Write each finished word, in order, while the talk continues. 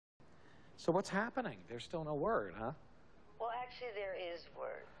So what's happening? There's still no word, huh? Well, actually, there is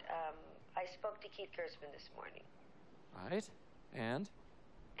word. I spoke to Keith Gertzman this morning. Right. And?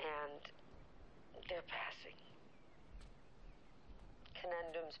 And they're passing.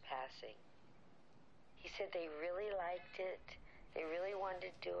 Conundrum's passing. He said they really liked it. They really wanted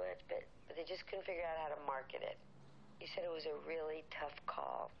to do it, but they just couldn't figure out how to market it. He said it was a really tough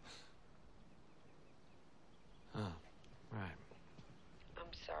call. Oh, right.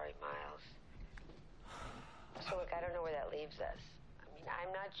 I'm sorry, Miles. So look, I don't know where that leaves us. I mean,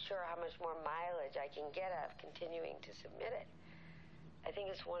 I'm not sure how much more mileage I can get out of continuing to submit it. I think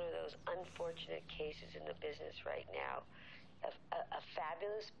it's one of those unfortunate cases in the business right now of a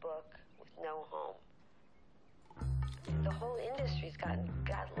fabulous book with no home. The whole industry's gotten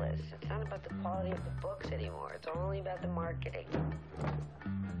gutless. It's not about the quality of the books anymore. It's only about the marketing.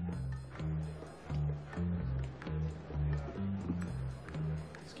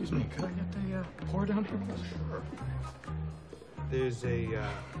 Excuse me, could I get the pour down here? Sure. There's a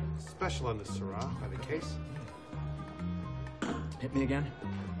special on the Syrah by the case. Hit me again.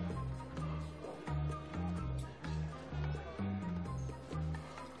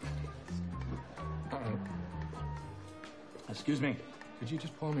 All right. Excuse me, could you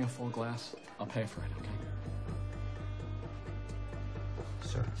just pour me a full glass? I'll pay for it, okay?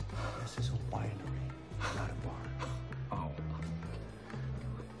 Sir, this is a winery, not a bar. Oh.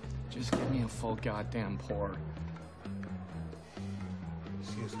 Just give me a full goddamn pour.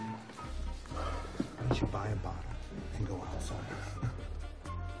 Excuse me. Why don't you buy a bottle and go outside?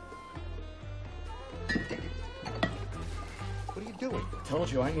 What are you doing? I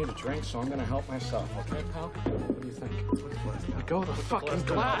told you I need a drink, so I'm gonna help myself, okay, pal? What do you think? Let go of the fucking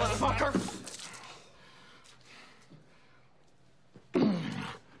glass, fucker!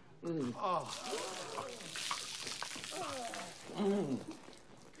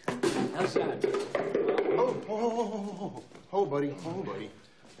 How's that? Oh, buddy. Oh, buddy.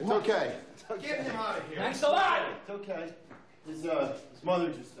 It's okay. Get him out of here. Thanks a lot! It's okay. His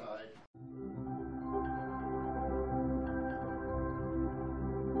mother just